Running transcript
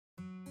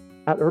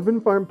At Urban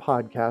Farm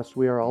Podcast,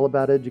 we are all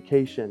about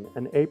education,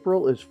 and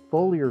April is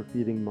foliar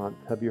feeding month.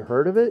 Have you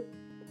heard of it?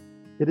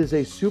 It is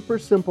a super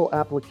simple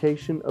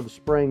application of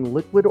spraying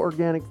liquid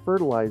organic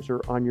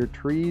fertilizer on your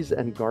trees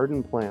and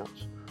garden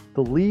plants.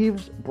 The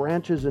leaves,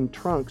 branches, and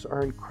trunks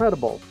are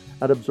incredible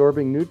at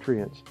absorbing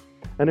nutrients.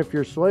 And if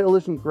your soil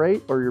isn't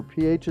great or your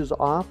pH is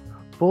off,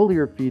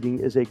 foliar feeding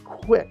is a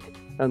quick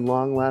and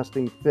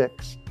long-lasting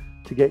fix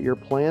to get your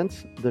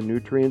plants the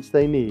nutrients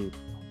they need.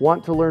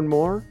 Want to learn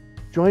more?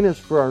 Join us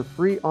for our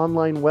free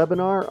online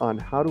webinar on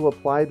how to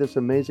apply this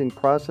amazing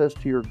process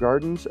to your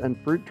gardens and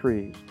fruit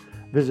trees.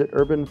 Visit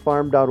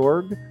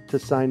urbanfarm.org to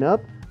sign up.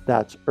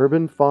 That's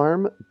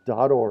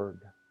urbanfarm.org.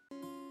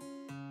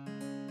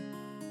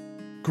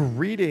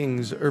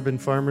 Greetings, urban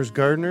farmers,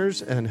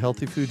 gardeners, and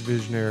healthy food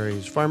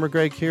visionaries. Farmer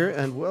Greg here,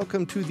 and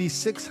welcome to the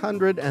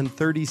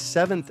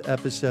 637th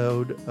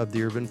episode of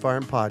the Urban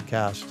Farm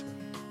Podcast,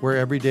 where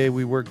every day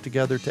we work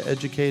together to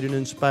educate and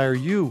inspire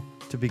you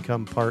to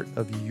become part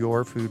of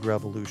your food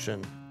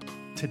revolution.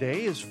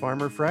 Today is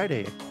Farmer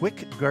Friday, a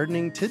quick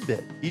gardening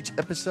tidbit. Each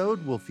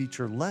episode will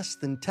feature less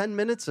than 10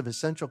 minutes of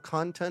essential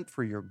content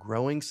for your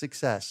growing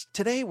success.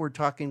 Today, we're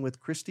talking with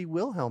Christy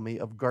Wilhelmi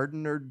of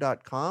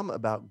GardenNerd.com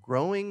about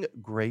growing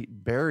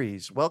great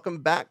berries.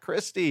 Welcome back,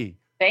 Christy.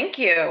 Thank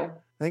you.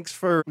 Thanks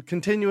for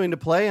continuing to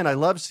play, and I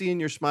love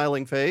seeing your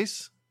smiling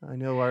face. I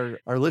know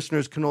our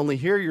listeners can only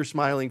hear your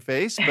smiling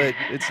face, but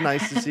it's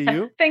nice to see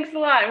you. Thanks a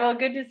lot. Well,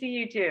 good to see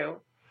you too.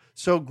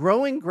 So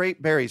growing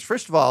great berries.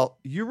 First of all,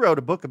 you wrote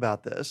a book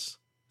about this,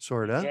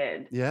 sort of. I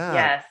did. Yeah.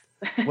 Yes.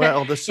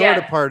 Well, the sort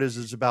of Yes. part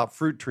is about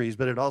fruit trees,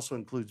 but it also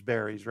includes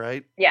berries,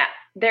 right? Yeah.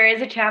 There is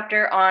a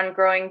chapter on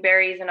growing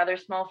berries and other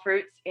small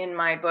fruits in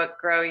my book,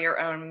 Grow Your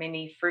Own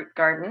Mini Fruit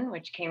Garden,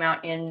 which came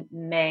out in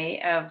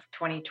May of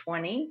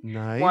 2020.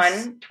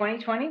 Nice.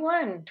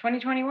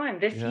 2021,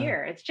 this Yeah.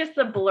 year. It's just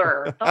a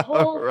blur. The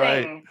whole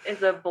Right. thing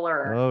is a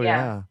blur. Oh,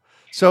 yeah.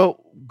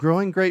 So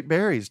growing great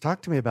berries.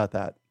 Talk to me about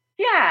that.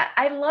 Yeah,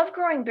 I love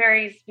growing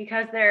berries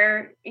because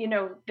they're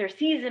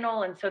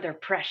seasonal and so they're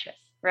precious,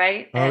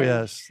 right? Oh, And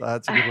yes.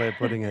 That's a good way of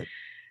putting it.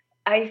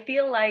 I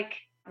feel like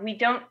we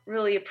don't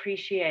really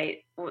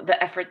appreciate the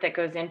effort that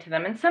goes into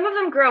them. And some of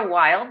them grow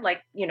wild,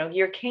 like,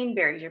 your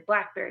caneberries, your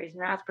blackberries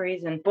and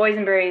raspberries and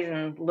boysenberries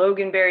and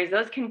loganberries.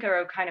 Those can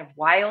grow kind of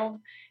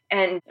wild.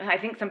 And I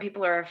think some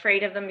people are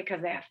afraid of them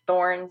because they have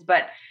thorns,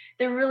 but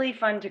they're really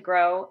fun to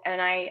grow.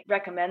 And I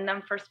recommend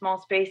them for small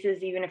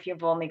spaces, even if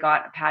you've only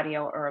got a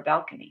patio or a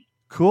balcony.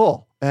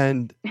 Cool.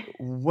 And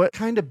what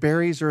kind of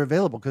berries are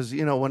available? Because,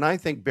 when I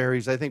think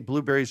berries, I think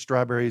blueberries,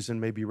 strawberries,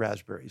 and maybe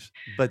raspberries.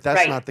 But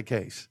that's Right. not the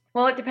case.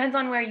 Well, it depends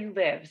on where you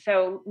live.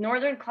 So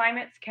northern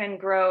climates can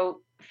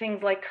grow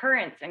things like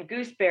currants and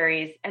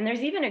gooseberries. And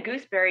there's even a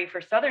gooseberry for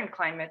southern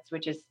climates,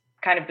 which is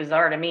kind of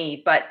bizarre to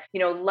me. But,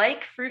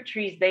 like fruit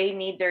trees, they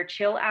need their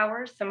chill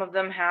hours. Some of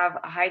them have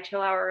a high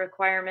chill hour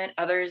requirement.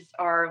 Others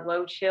are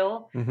low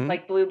chill. Mhm.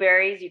 Like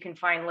blueberries, you can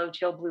find low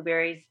chill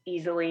blueberries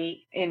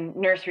easily in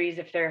nurseries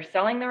if they're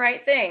selling the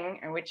right thing,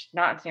 or which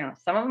not,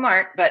 some of them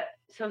aren't. But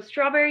so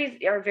strawberries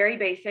are very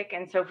basic.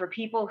 And so for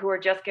people who are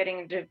just getting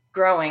into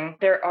growing,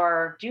 there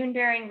are June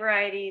bearing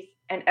varieties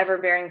and ever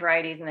bearing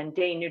varieties and then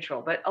day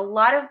neutral. But a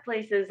lot of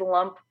places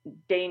lump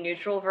day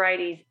neutral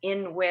varieties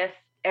in with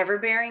ever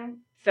bearing.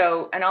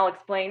 So, and I'll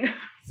explain.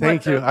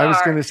 Thank you. I was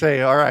going to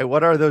say, all right,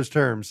 what are those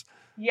terms?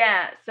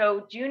 Yeah.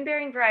 So June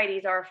bearing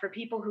varieties are for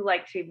people who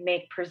like to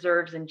make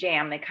preserves and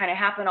jam. They kind of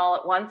happen all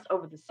at once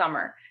over the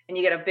summer and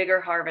you get a bigger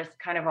harvest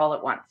kind of all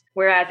at once.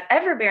 Whereas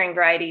ever bearing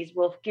varieties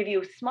will give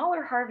you a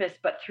smaller harvest,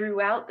 but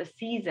throughout the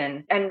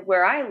season. And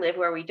where I live,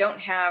 where we don't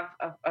have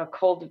a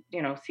cold,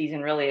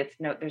 season, really,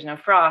 there's no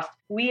frost.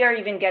 We are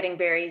even getting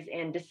berries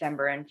in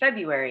December and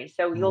February.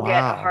 So you'll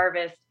get a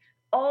harvest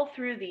all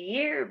through the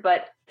year,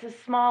 but it's a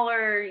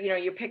smaller,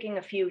 you're picking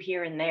a few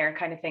here and there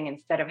kind of thing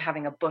instead of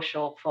having a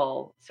bushel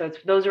full. So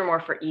those are more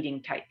for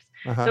eating types.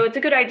 Uh-huh. So it's a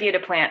good idea to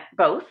plant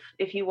both.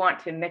 If you want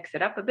to mix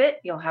it up a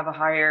bit, you'll have a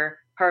higher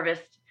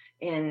harvest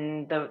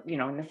in the,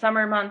 in the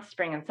summer months,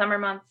 spring and summer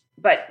months,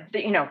 but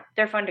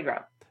they're fun to grow.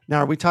 Now,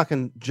 are we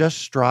talking just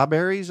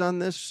strawberries on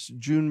this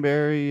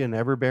Juneberry and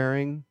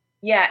everbearing?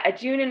 Yeah, a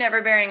June and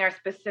everbearing are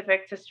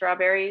specific to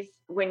strawberries.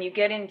 When you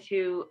get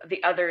into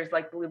the others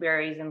like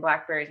blueberries and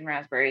blackberries and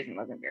raspberries and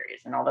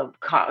loganberries and all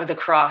the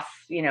cross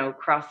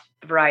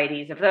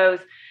varieties of those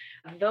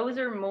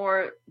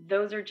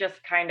are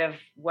just kind of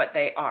what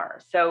they are.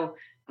 So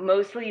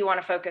mostly you want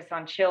to focus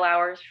on chill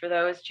hours for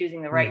those,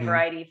 choosing the right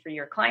variety for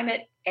your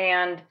climate.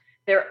 And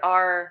there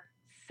are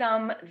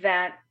some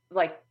that,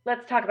 like,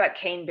 let's talk about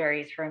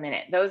caneberries for a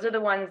minute. Those are the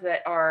ones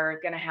that are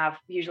going to have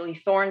usually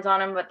thorns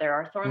on them, but there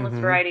are thornless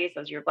varieties.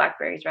 Those are your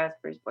blackberries,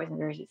 raspberries,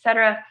 boysenberries,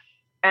 etc.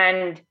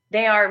 And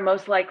they are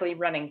most likely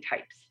running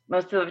types.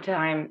 Most of the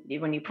time,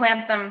 when you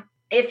plant them,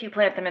 if you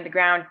plant them in the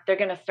ground, they're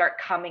going to start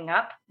coming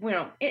up,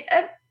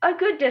 a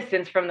good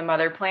distance from the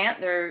mother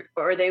plant,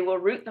 or they will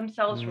root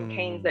themselves from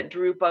canes that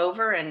droop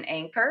over and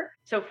anchor.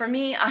 So for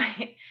me,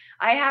 I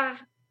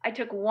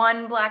took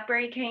one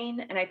blackberry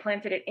cane and I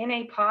planted it in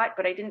a pot,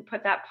 but I didn't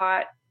put that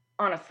pot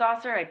on a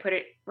saucer. I put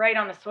it right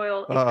on the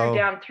soil. It Uh-oh. grew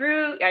down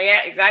through,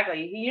 yeah,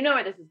 exactly. You know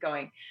where this is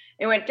going.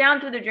 It went down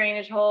through the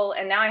drainage hole,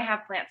 and now I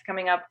have plants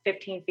coming up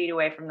 15 feet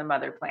away from the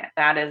mother plant.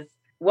 That is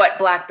what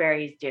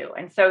blackberries do.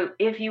 And so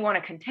if you want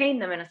to contain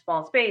them in a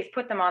small space,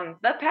 put them on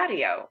the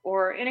patio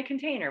or in a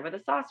container with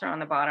a saucer on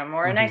the bottom,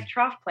 or a nice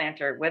trough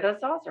planter with a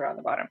saucer on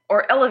the bottom,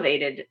 or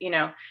elevated,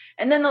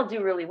 and then they'll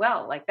do really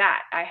well like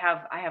that. I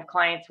have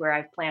clients where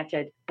I've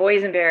planted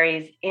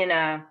boysenberries in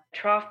a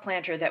trough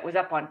planter that was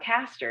up on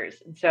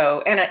casters.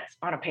 And it's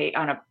on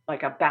a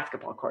like a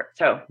basketball court.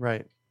 So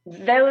right.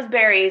 Those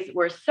berries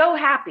were so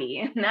happy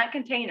in that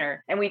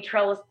container, and we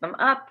trellised them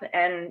up,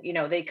 and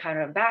they kind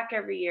of back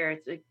every year.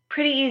 It's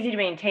pretty easy to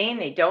maintain.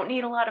 They don't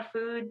need a lot of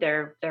food.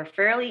 They're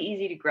fairly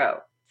easy to grow.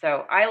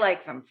 So I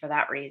like them for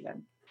that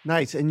reason.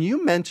 Nice. And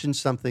you mentioned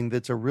something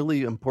that's a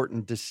really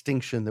important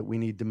distinction that we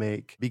need to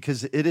make,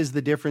 because it is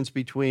the difference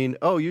between,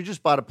 oh, you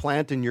just bought a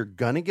plant and you're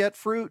going to get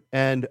fruit,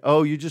 and,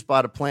 oh, you just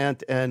bought a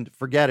plant and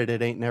forget it.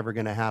 It ain't never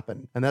going to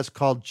happen. And that's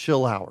called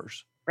chill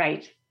hours.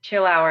 Right.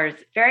 Chill hours,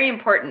 very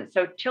important.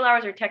 So chill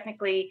hours are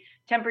technically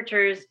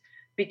temperatures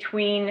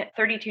between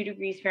 32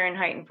 degrees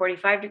Fahrenheit and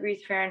 45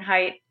 degrees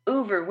Fahrenheit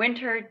over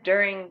winter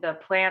during the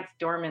plant's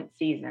dormant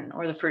season,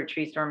 or the fruit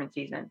tree's dormant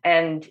season.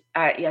 And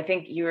I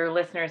think your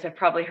listeners have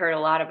probably heard a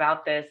lot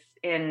about this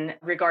in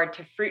regard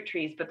to fruit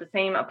trees, but the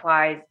same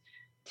applies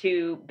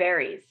to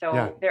berries.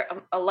 So there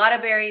a lot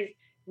of berries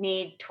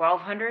need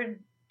 1,200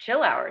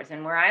 chill hours,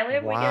 and where I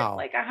live, we get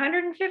like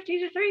 150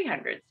 to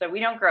 300. So we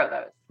don't grow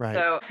those. Right.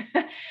 So,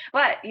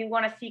 but you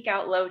want to seek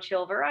out low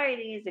chill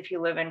varieties if you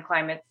live in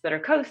climates that are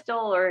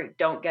coastal or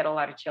don't get a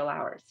lot of chill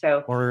hours.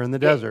 So, or in the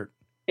desert.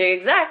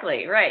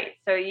 Exactly. Right.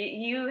 So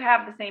you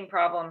have the same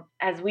problem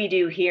as we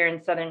do here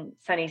in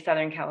sunny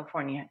Southern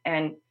California.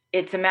 And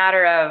it's a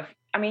matter of,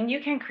 you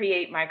can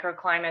create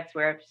microclimates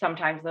where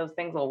sometimes those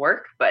things will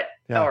work, but,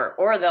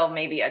 or they'll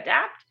maybe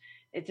adapt.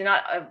 It's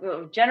not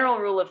a general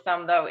rule of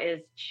thumb, though,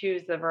 is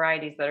choose the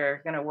varieties that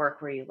are going to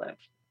work where you live.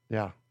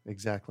 Yeah,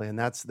 exactly. And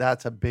that's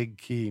a big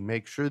key.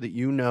 Make sure that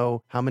you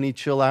know how many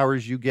chill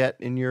hours you get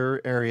in your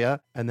area,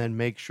 and then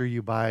make sure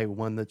you buy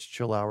one that's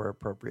chill hour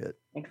appropriate.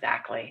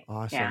 Exactly.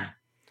 Awesome. Yeah.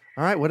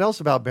 All right. What else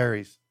about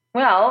berries?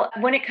 Well,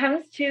 when it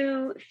comes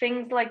to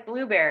things like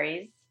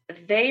blueberries,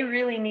 they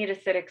really need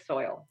acidic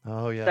soil.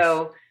 Oh, yes.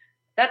 So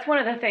that's one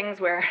of the things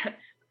where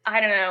I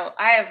don't know.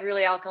 I have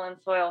really alkaline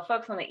soil.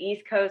 Folks on the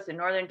East Coast and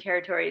Northern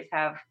Territories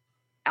have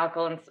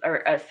alkaline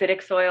or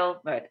acidic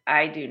soil, but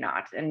I do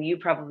not. And you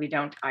probably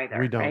don't either.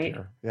 We don't right?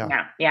 here.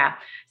 Yeah. Yeah.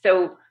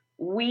 So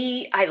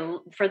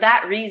for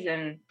that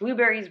reason,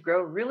 blueberries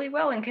grow really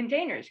well in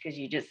containers, because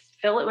you just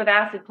fill it with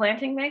acid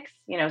planting mix,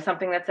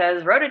 something that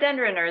says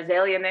rhododendron or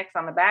azalea mix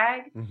on the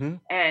bag.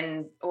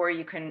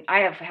 I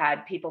have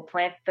had people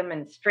plant them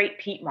in straight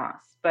peat moss,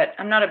 but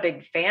I'm not a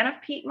big fan of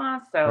peat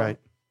moss. So right.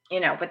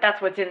 But that's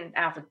what's in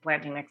acid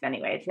planting mix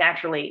anyway. It's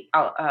naturally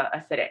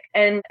acidic.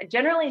 And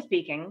generally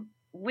speaking,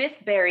 with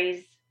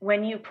berries,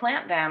 when you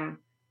plant them,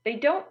 they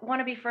don't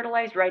want to be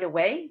fertilized right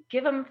away.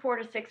 Give them 4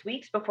 to 6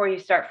 weeks before you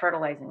start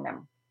fertilizing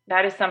them.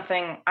 That is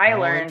something I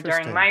learned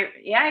during I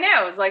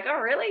know. It was like, oh,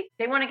 really?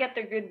 They want to get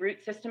their good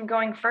root system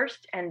going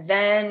first, and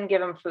then give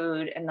them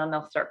food, and then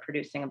they'll start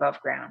producing above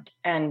ground.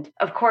 And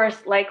of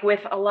course, like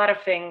with a lot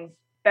of things,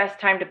 best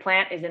time to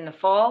plant is in the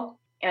fall.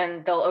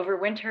 And they'll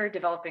overwinter,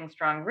 developing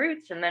strong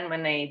roots. And then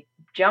when they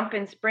jump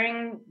in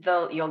spring,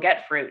 you'll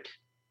get fruit.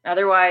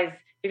 Otherwise,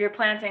 if you're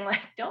planting,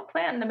 don't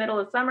plant in the middle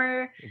of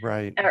summer,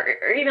 right,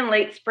 or even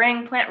late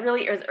spring. Plant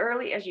really as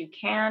early as you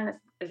can,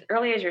 as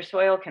early as your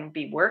soil can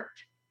be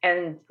worked.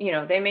 And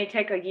they may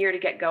take a year to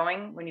get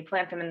going when you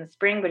plant them in the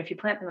spring, but if you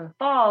plant them in the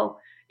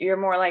fall, you're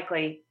more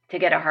likely to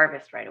get a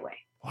harvest right away.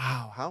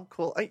 Wow, how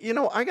cool.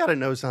 I got to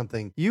know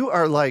something. You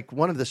are like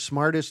one of the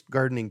smartest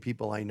gardening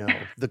people I know.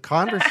 The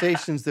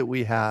conversations that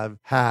we have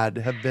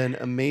been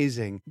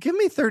amazing. Give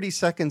me 30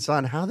 seconds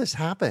on how this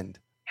happened.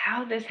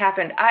 How this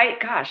happened.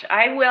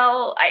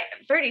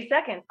 30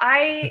 seconds.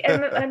 I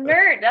am a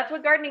nerd. That's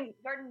what garden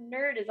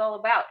nerd is all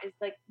about.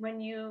 It's like when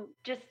you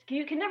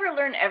can never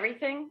learn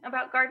everything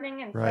about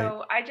gardening. And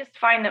so I just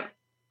find that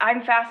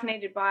I'm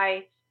fascinated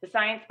by the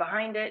science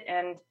behind it.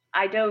 And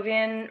I dove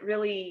in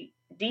really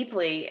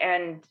deeply,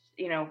 and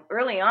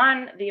early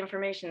on the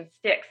information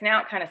sticks.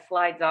 Now it kind of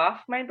slides off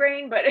my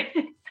brain, but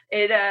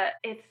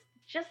it's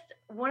just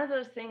one of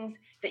those things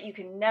that you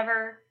can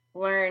never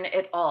learn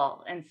it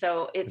all. And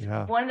so it's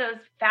one of those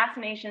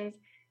fascinations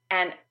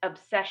and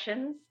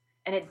obsessions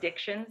and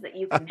addictions that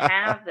you can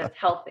have that's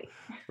healthy.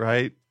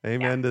 Right.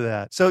 Amen to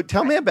that. So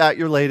tell me about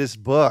your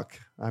latest book.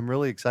 I'm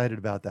really excited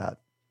about that.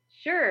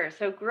 Sure.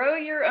 So Grow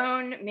Your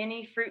Own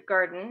Mini Fruit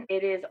Garden.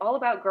 It is all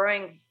about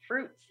growing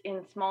fruits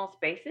in small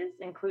spaces,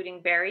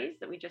 including berries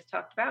that we just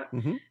talked about.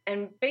 Mm-hmm.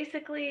 And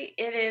basically,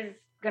 it is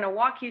going to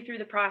walk you through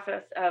the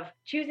process of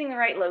choosing the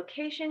right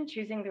location,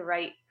 choosing the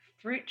right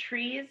fruit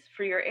trees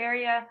for your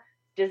area,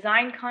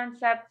 design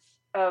concepts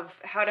of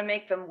how to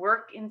make them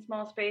work in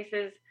small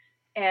spaces,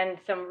 and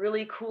some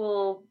really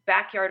cool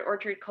backyard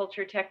orchard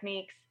culture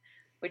techniques,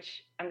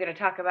 which I'm going to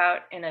talk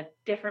about in a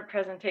different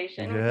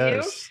presentation with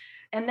you.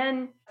 And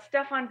then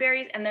stuff on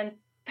berries, and then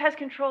pest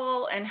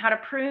control and how to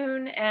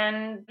prune.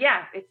 And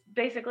yeah, it's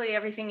basically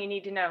everything you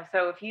need to know.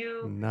 So if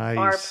you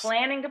are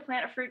planning to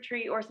plant a fruit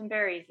tree or some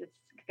berries, it's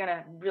going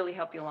to really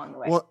help you along the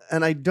way. Well,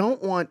 and I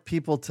don't want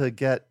people to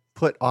get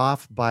put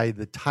off by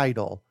the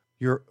title,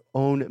 your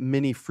own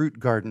mini fruit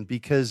garden,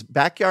 because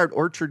backyard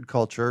orchard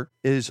culture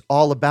is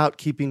all about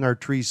keeping our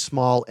trees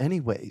small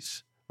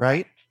anyways,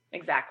 right?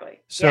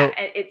 Exactly. So,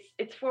 yeah,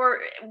 it's for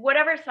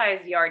whatever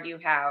size yard you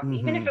have.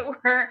 Even if you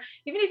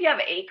have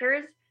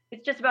acres,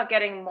 it's just about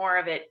getting more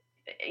of it,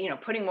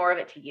 putting more of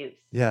it to use.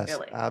 Yes,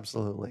 really.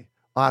 Absolutely.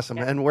 Awesome.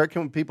 Yeah. And where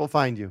can people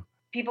find you?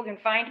 People can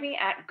find me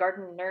at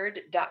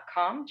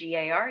gardennerd.com,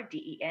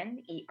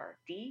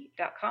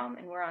 GARDENERD.com.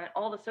 And we're on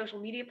all the social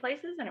media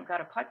places. And I've got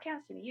a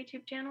podcast and a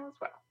YouTube channel as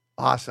well.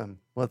 Awesome.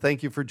 Well,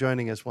 thank you for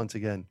joining us once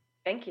again.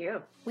 Thank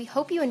you. We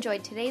hope you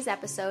enjoyed today's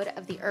episode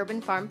of the Urban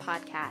Farm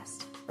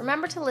Podcast.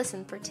 Remember to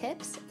listen for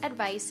tips,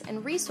 advice,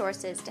 and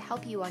resources to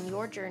help you on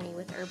your journey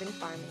with urban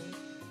farming.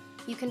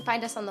 You can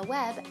find us on the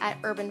web at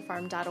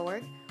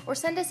urbanfarm.org or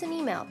send us an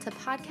email to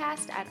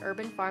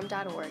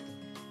podcast@urbanfarm.org.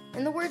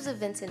 In the words of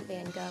Vincent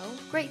van Gogh,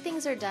 great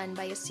things are done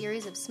by a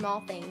series of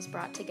small things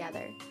brought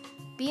together.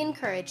 Be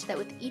encouraged that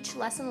with each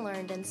lesson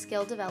learned and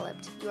skill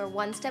developed, you are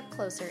one step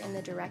closer in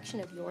the direction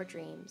of your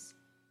dreams.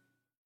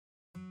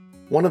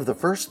 One of the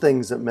first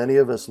things that many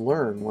of us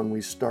learn when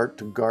we start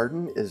to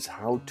garden is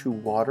how to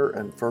water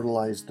and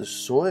fertilize the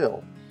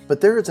soil.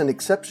 But there is an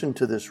exception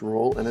to this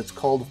rule, and it's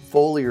called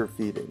foliar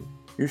feeding.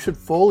 You should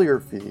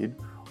foliar feed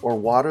or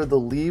water the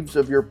leaves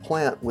of your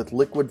plant with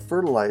liquid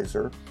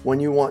fertilizer when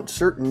you want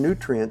certain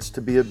nutrients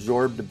to be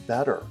absorbed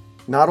better.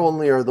 Not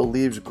only are the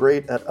leaves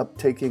great at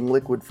uptaking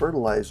liquid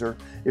fertilizer,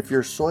 if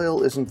your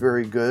soil isn't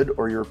very good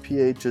or your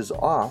pH is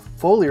off,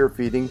 foliar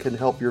feeding can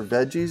help your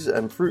veggies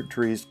and fruit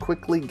trees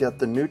quickly get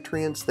the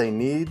nutrients they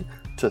need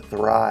to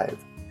thrive.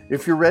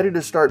 If you're ready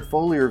to start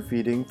foliar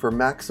feeding for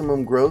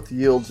maximum growth,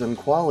 yields, and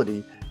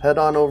quality, head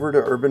on over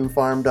to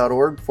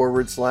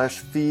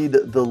urbanfarm.org/feed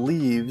the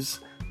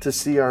leaves to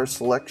see our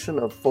selection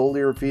of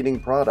foliar feeding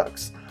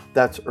products.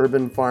 That's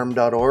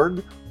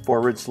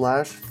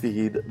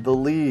urbanfarm.org/feed the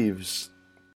leaves.